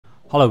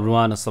Hello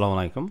everyone,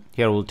 Assalamu alaikum.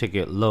 Here we'll take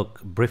a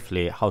look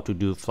briefly how to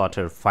do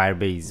Flutter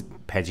Firebase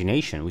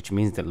Pagination, which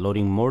means that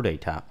loading more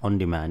data on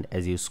demand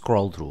as you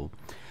scroll through.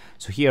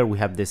 So here we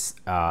have this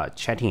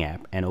chatting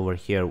app, and over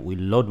here we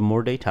load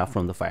more data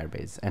from the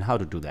Firebase. And how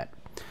to do that?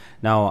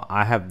 Now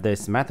I have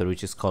this method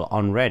which is called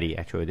onReady.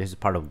 Actually this is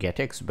part of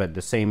getX, but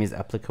the same is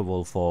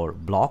applicable for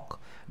block.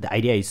 The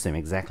idea is same,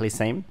 exactly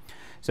same.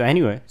 So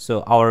anyway,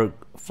 so our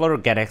Flutter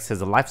getX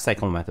has a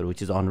lifecycle method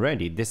which is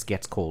onReady. This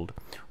gets called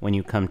when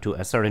you come to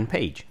a certain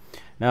page.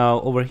 Now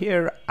over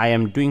here I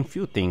am doing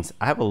few things.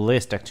 I have a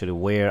list actually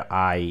where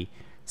I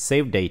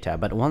save data,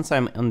 but once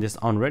I'm on this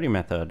onReady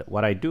method,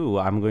 what I do,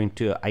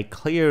 I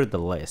clear the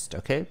list.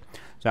 Okay,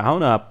 so I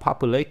want to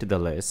populate the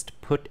list,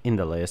 put in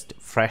the list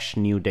fresh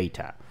new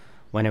data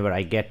whenever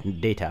I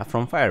get data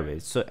from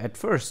Firebase. So at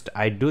first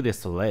I do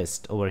this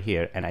list over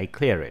here and I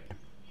clear it.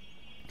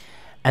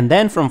 And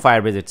then from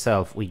Firebase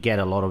itself, we get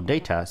a lot of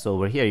data. So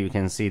over here, you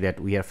can see that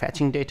we are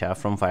fetching data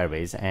from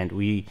Firebase, and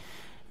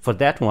for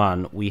that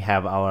one, we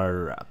have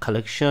our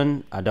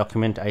collection, a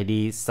document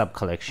ID, sub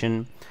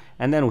collection,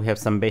 and then we have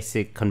some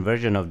basic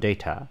conversion of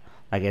data.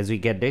 Like as we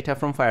get data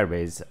from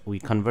Firebase, we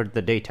convert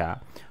the data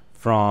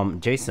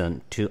from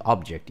JSON to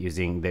object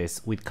using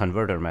this with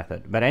converter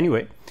method. But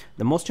anyway,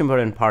 the most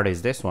important part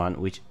is this one,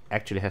 which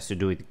actually has to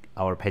do with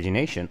our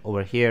pagination.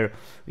 Over here,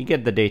 we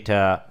get the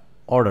data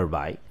order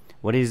by.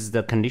 What is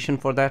the condition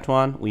for that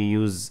one? We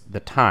use the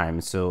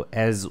time. So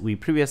as we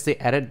previously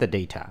added the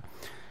data,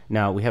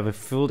 now we have a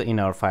field in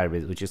our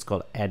Firebase which is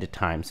called add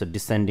time. So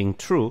descending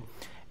true,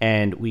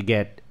 and we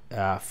get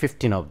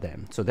 15 of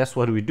them. So that's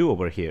what we do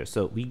over here.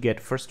 So we get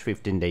first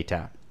 15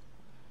 data,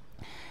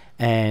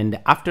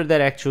 and after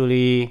that,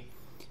 actually,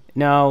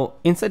 now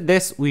inside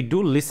this we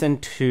do listen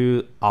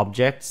to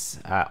objects,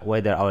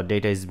 whether our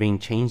data is being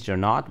changed or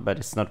not, but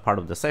it's not part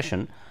of the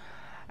session.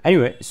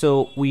 Anyway,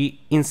 so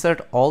we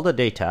insert all the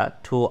data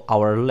to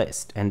our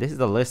list, and this is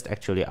the list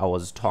actually I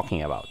was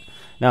talking about.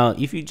 Now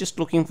if you're just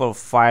looking for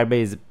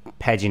Firebase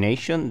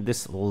pagination,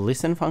 this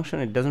listen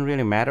function, it doesn't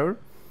really matter.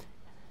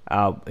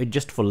 It's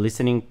just for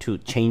listening to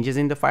changes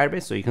in the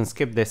Firebase, so you can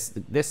skip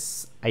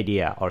this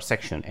idea or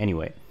section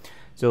anyway.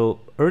 So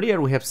earlier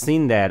we have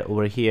seen that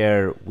over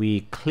here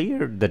we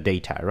cleared the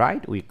data,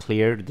 right? We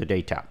cleared the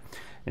data.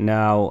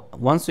 Now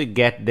once we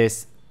get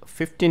this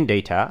 15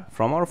 data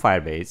from our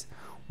Firebase,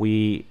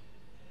 we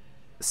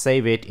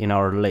save it in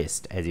our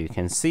list, as you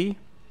can see.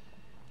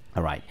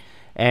 All right,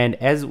 and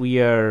as we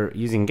are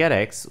using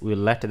getX, we'll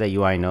let the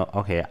UI know,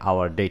 okay,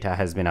 our data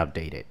has been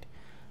updated.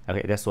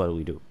 Okay, that's what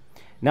we do.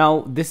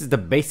 Now this is the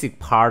basic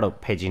part of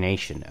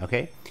pagination.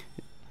 Okay,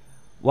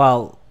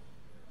 well,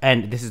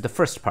 and this is the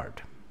first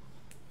part.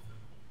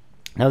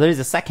 Now there is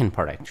a second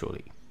part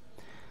actually.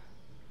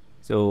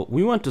 So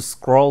we want to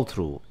scroll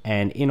through,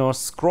 and in our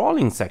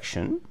scrolling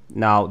section,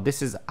 now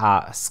this is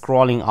a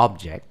scrolling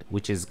object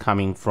which is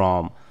coming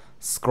from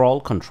scroll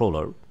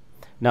controller.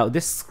 Now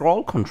this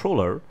scroll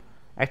controller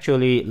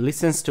actually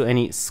listens to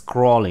any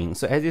scrolling.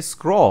 So as you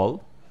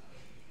scroll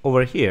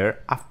over here,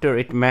 after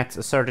it meets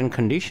a certain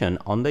condition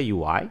on the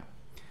UI,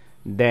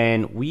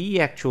 then we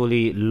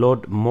actually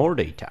load more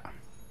data.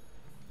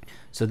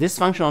 So this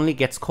function only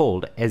gets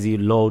called as you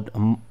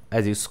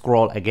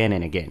scroll again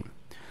and again.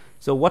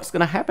 So what's going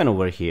to happen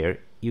over here,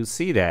 you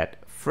see that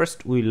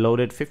first we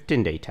loaded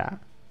 15 data.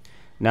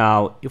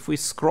 Now if we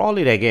scroll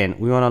it again,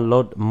 we want to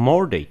load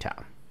more data.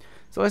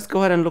 So let's go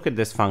ahead and look at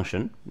this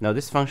function. Now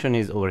this function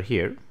is over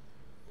here.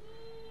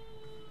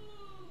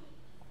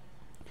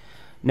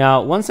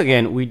 Now once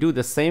again, we do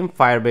the same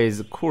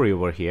Firebase query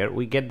over here.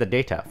 We get the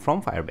data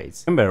from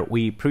Firebase. Remember,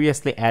 we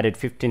previously added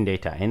 15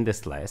 data in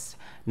this list.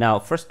 Now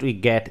first we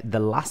get the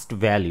last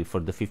value for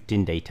the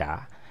 15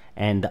 data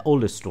and the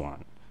oldest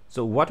one.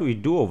 So what we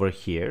do over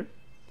here,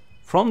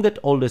 from that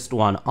oldest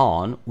one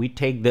on, we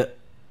take the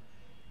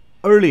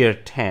earlier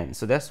 10.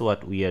 So that's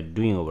what we are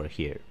doing over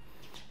here.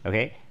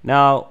 Okay,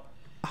 now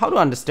how to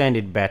understand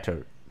it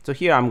better? So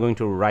here I'm going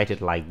to write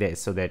it like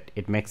this so that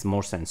it makes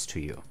more sense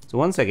to you. So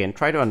once again,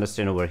 try to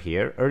understand over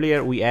here.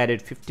 Earlier we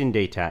added 15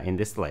 data in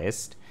this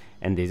list,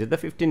 and these are the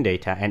 15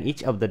 data, and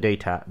each of the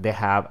data, they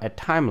have a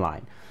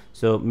timeline.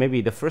 So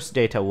maybe the first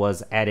data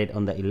was added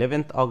on the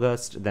 11th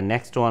August, the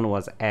next one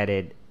was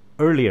added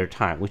earlier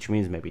time, which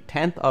means maybe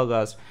 10th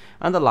August,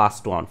 and the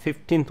last one,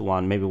 15th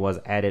one, maybe was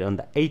added on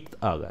the 8th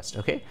August.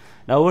 Okay,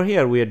 now over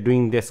here we are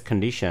doing this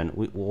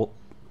condition,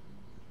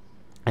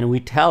 and we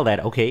tell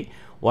that, okay,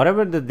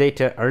 whatever the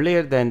data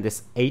earlier than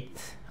this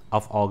 8th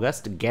of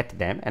August, get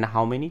them, and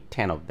how many?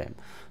 10 of them.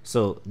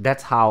 So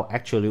that's how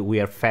actually we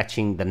are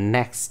fetching the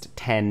next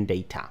 10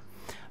 data.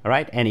 All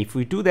right, and if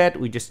we do that,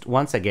 we just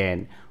once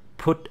again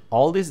put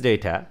all this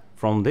data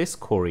from this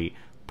query,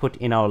 put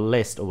in our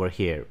list over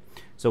here.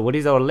 So what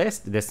is our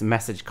list? This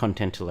message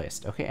content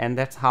list. Okay, and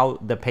that's how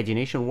the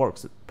pagination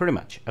works pretty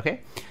much. Okay,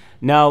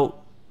 now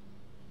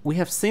we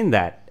have seen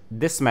that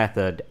this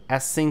method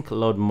async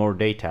load more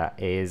data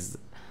is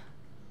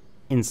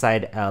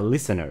inside a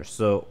listener.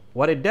 So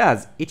what it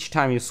does, each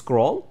time you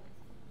scroll,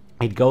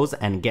 it goes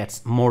and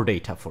gets more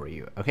data for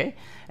you. Okay,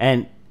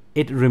 and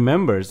it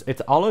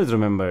always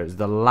remembers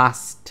the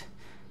last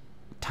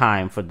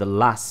time for the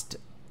last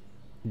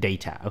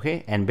data.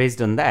 Okay, and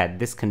based on that,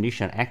 this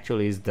condition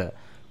actually is the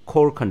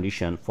core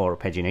condition for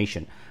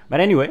pagination. But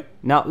anyway,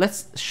 now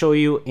let's show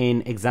you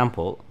in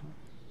example.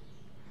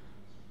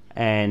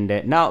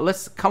 And now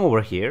let's come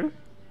over here,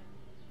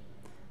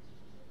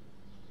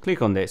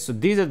 click on this. So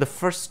these are the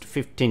first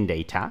 15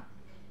 data.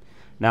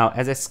 Now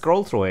as I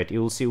scroll through it,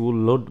 you will see we'll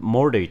load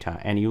more data,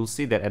 and you'll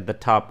see that at the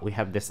top we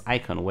have this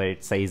icon where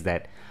it says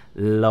that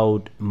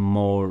load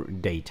more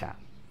data.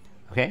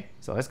 Okay,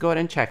 so let's go ahead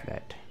and check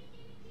that.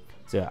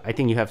 So I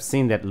think you have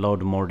seen that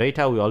load more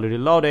data. We already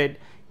loaded.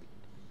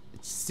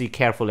 See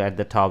carefully at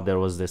the top, there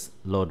was this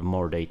load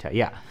more data.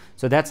 Yeah,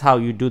 so that's how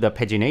you do the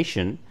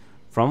pagination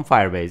from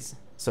Firebase.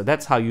 So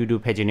that's how you do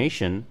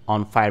pagination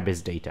on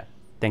Firebase data.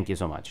 Thank you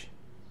so much.